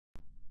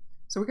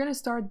So we're going to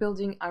start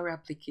building our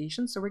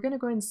application. So we're going to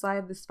go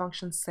inside this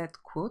function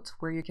setQuote,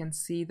 where you can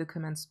see the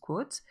commands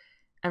quote,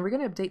 and we're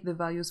going to update the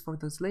values for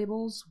those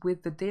labels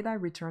with the data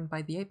returned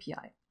by the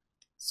API.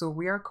 So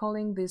we are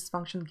calling this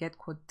function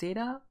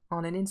getQuoteData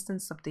on an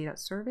instance of data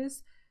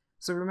service.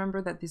 So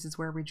remember that this is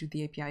where we do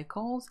the API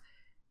calls,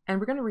 and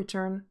we're going to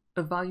return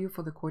a value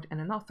for the quote and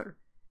an author.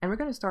 And we're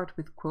going to start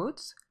with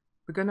quotes.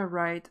 We're going to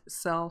write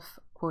self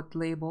quote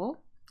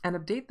label and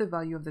update the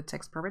value of the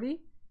text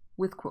property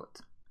with quote.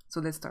 So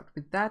let's start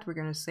with that. We're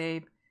going to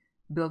save,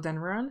 build and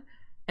run.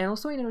 And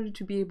also, in order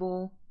to be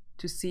able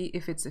to see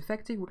if it's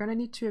effective, we're going to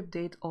need to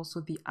update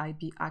also the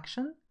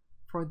IBAction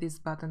for this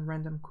button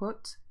random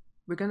quote.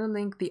 We're going to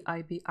link the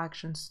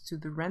IBActions to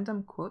the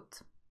random quote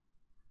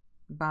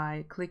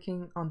by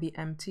clicking on the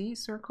empty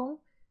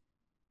circle,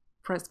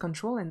 press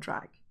Ctrl and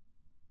drag.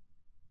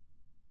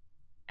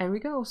 And we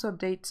can also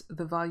update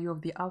the value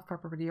of the alpha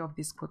property of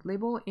this quote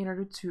label in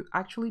order to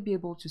actually be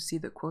able to see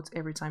the quote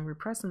every time we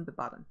press on the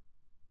button.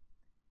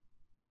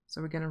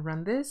 So we're going to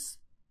run this,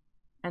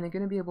 and you're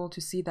going to be able to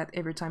see that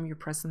every time you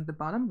press on the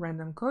bottom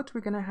random quote,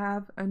 we're going to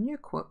have a new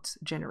quote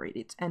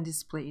generated and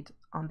displayed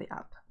on the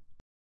app.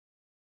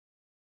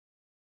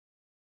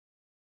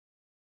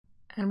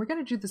 And we're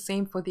going to do the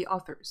same for the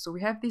author. So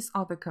we have these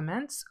other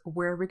commands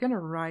where we're going to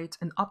write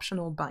an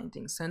optional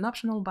binding. So an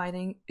optional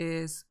binding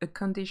is a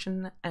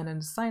condition and an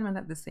assignment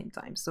at the same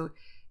time. So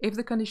if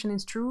the condition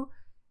is true,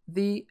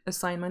 the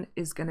assignment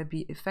is going to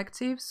be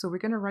effective. So we're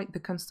going to write the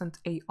constant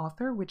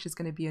aAuthor, which is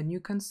going to be a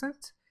new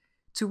constant,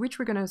 to which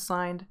we're going to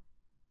assign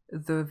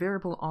the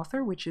variable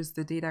author, which is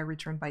the data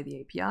returned by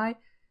the API,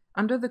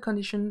 under the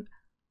condition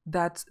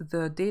that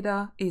the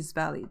data is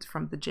valid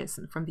from the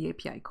JSON, from the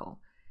API call.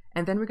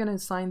 And then we're going to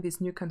assign this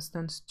new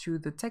constant to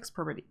the text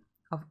property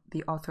of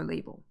the author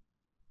label.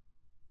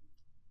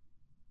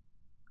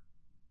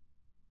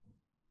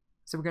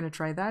 So we're going to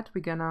try that.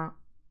 We're going to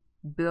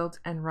build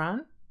and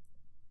run.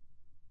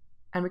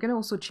 And we're going to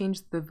also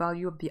change the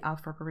value of the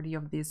alpha property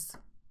of this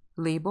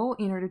label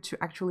in order to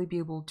actually be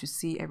able to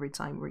see every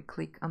time we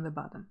click on the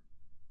button.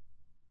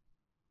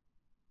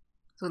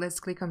 So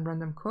let's click on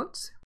random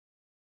quotes.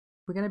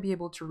 We're going to be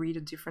able to read a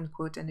different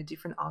quote and a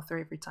different author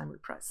every time we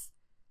press.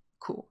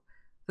 Cool.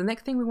 The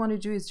next thing we want to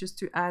do is just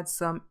to add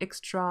some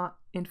extra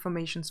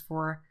information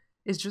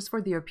it's just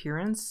for the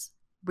appearance.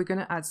 We're going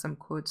to add some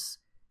quotes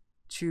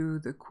to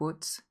the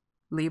quote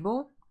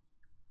label.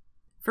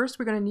 First,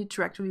 we're going to need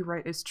to actually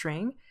write a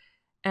string.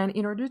 And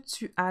in order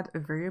to add a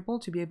variable,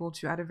 to be able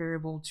to add a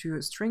variable to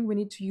a string, we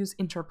need to use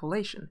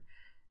interpolation.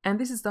 And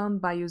this is done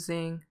by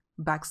using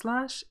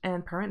backslash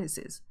and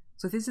parentheses.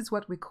 So this is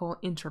what we call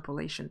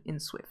interpolation in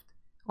Swift.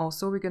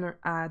 Also, we're going to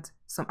add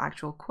some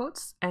actual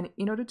quotes. And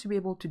in order to be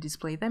able to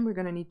display them, we're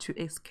going to need to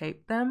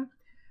escape them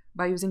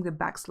by using the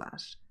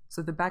backslash.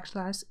 So the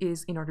backslash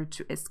is in order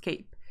to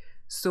escape.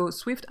 So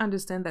Swift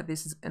understands that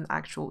this is an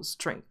actual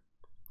string.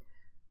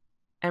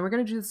 And we're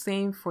going to do the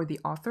same for the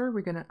author.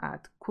 We're going to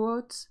add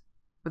quotes,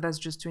 but that's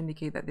just to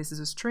indicate that this is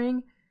a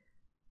string.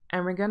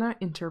 And we're going to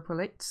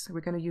interpolate.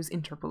 We're going to use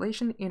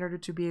interpolation in order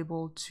to be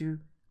able to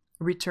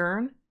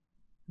return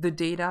the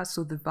data,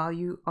 so the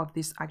value of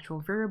this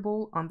actual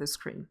variable on the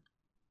screen.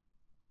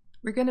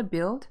 We're going to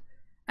build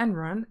and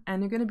run,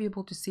 and you're going to be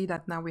able to see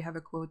that now we have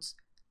a quote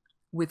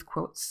with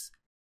quotes.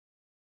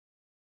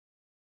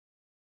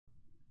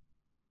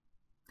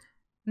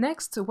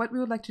 Next, what we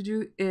would like to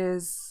do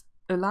is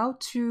allow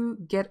to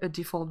get a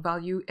default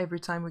value every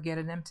time we get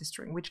an empty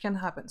string, which can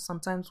happen.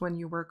 Sometimes when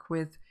you work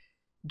with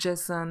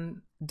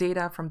JSON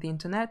data from the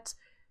internet,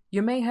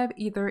 you may have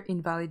either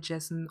invalid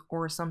JSON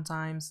or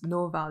sometimes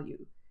no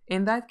value.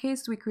 In that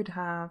case, we could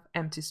have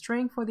empty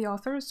string for the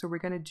author. So we're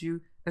going to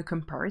do a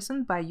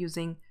comparison by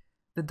using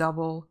the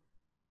double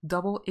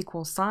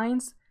equal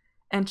signs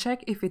and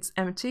check if it's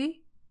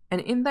empty. And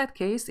in that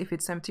case, if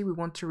it's empty, we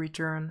want to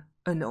return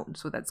unknown.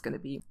 So that's going to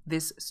be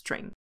this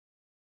string.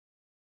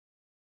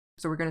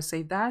 So we're going to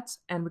save that,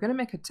 and we're going to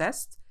make a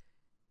test.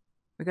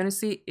 We're going to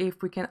see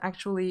if we can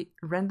actually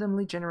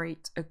randomly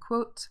generate a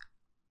quote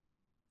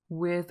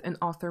with an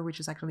author which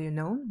is actually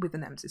unknown with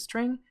an empty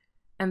string.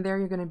 And there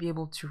you're going to be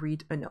able to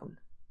read unknown.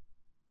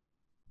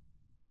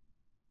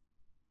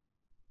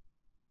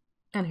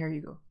 And here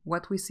you go.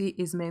 What we see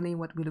is mainly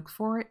what we look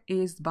for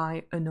is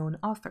by unknown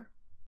author.